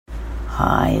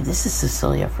Hi, this is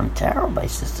Cecilia from Tarot by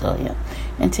Cecilia,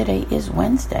 and today is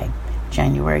Wednesday,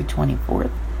 January 24th,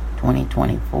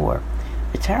 2024.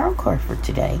 The tarot card for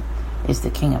today is the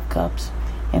King of Cups,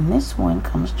 and this one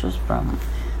comes to us from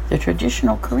the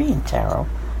traditional Korean tarot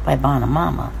by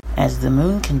Banamama. As the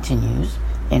moon continues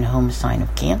in home sign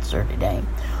of Cancer today,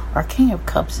 our King of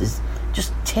Cups is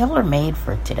just tailor-made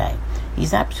for today.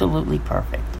 He's absolutely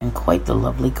perfect and quite the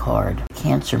lovely card.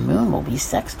 Cancer moon will be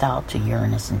sextile to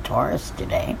Uranus and Taurus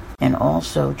today, and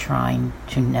also trine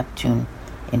to Neptune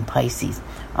in Pisces.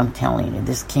 I'm telling you,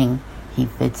 this king, he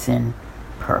fits in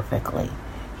perfectly.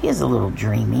 He is a little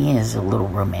dreamy, he is a little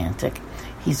romantic.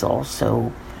 He's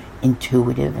also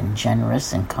intuitive and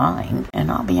generous and kind.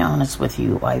 And I'll be honest with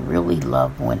you, I really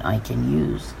love when I can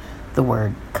use the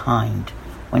word kind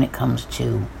when it comes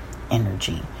to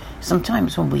energy.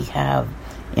 Sometimes when we have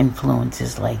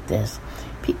influences like this,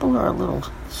 people are a little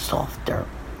softer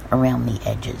around the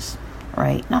edges,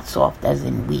 right? Not soft as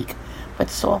in weak,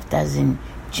 but soft as in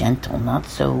gentle, not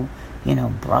so,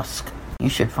 brusque. You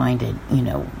should find it,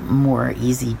 more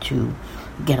easy to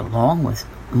get along with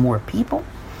more people.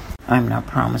 I'm not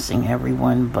promising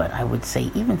everyone, but I would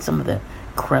say even some of the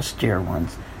crustier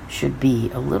ones should be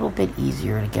a little bit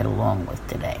easier to get along with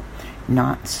today.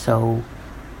 Not so,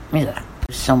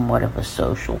 somewhat of a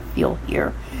social feel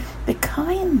here. The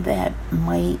kind that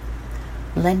might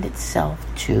lend itself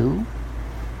to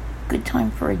good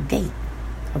time for a date,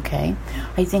 okay?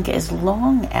 I think as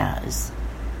long as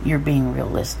you're being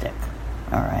realistic,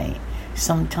 all right?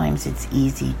 Sometimes it's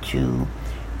easy to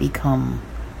become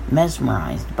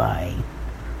mesmerized by,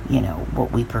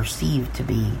 what we perceive to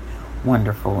be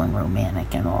wonderful and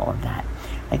romantic and all of that.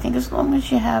 I think as long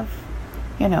as you have,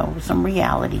 some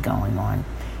reality going on,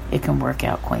 it can work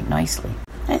out quite nicely.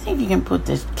 I think you can put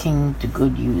this king to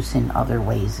good use in other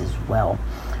ways as well.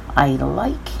 I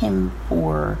like him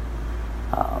for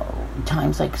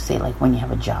times like when you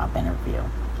have a job interview.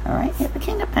 All right, the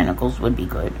King of Pentacles would be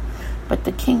good, but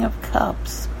the King of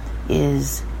Cups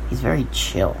he's very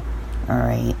chill. All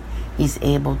right, he's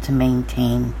able to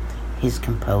maintain his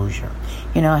composure.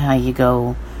 You know how you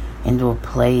go into a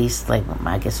place,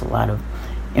 I guess a lot of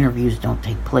interviews don't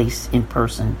take place in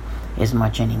person as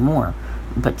much anymore,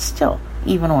 but still,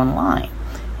 even online,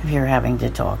 if you're having to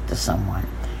talk to someone,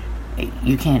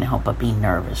 you can't help but be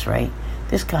nervous, right?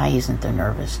 This guy isn't the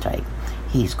nervous type.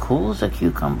 He's cool as a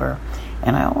cucumber,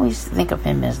 and I always think of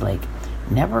him as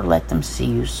never let them see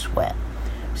you sweat.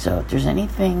 So if there's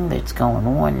anything that's going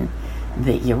on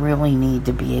that you really need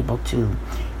to be able to,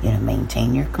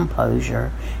 maintain your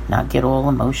composure, not get all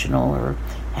emotional or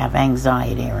have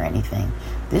anxiety or anything,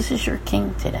 this is your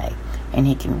king today, and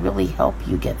he can really help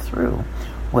you get through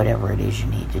whatever it is you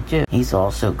need to do. He's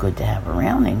also good to have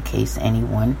around in case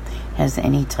anyone has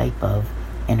any type of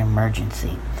an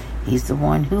emergency. He's the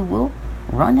one who will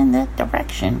run in that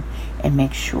direction and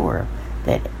make sure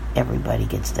that everybody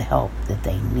gets the help that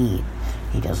they need.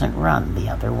 He doesn't run the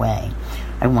other way.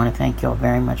 I want to thank you all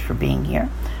very much for being here.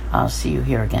 I'll see you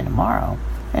here again tomorrow.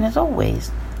 And as always,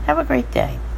 have a great day.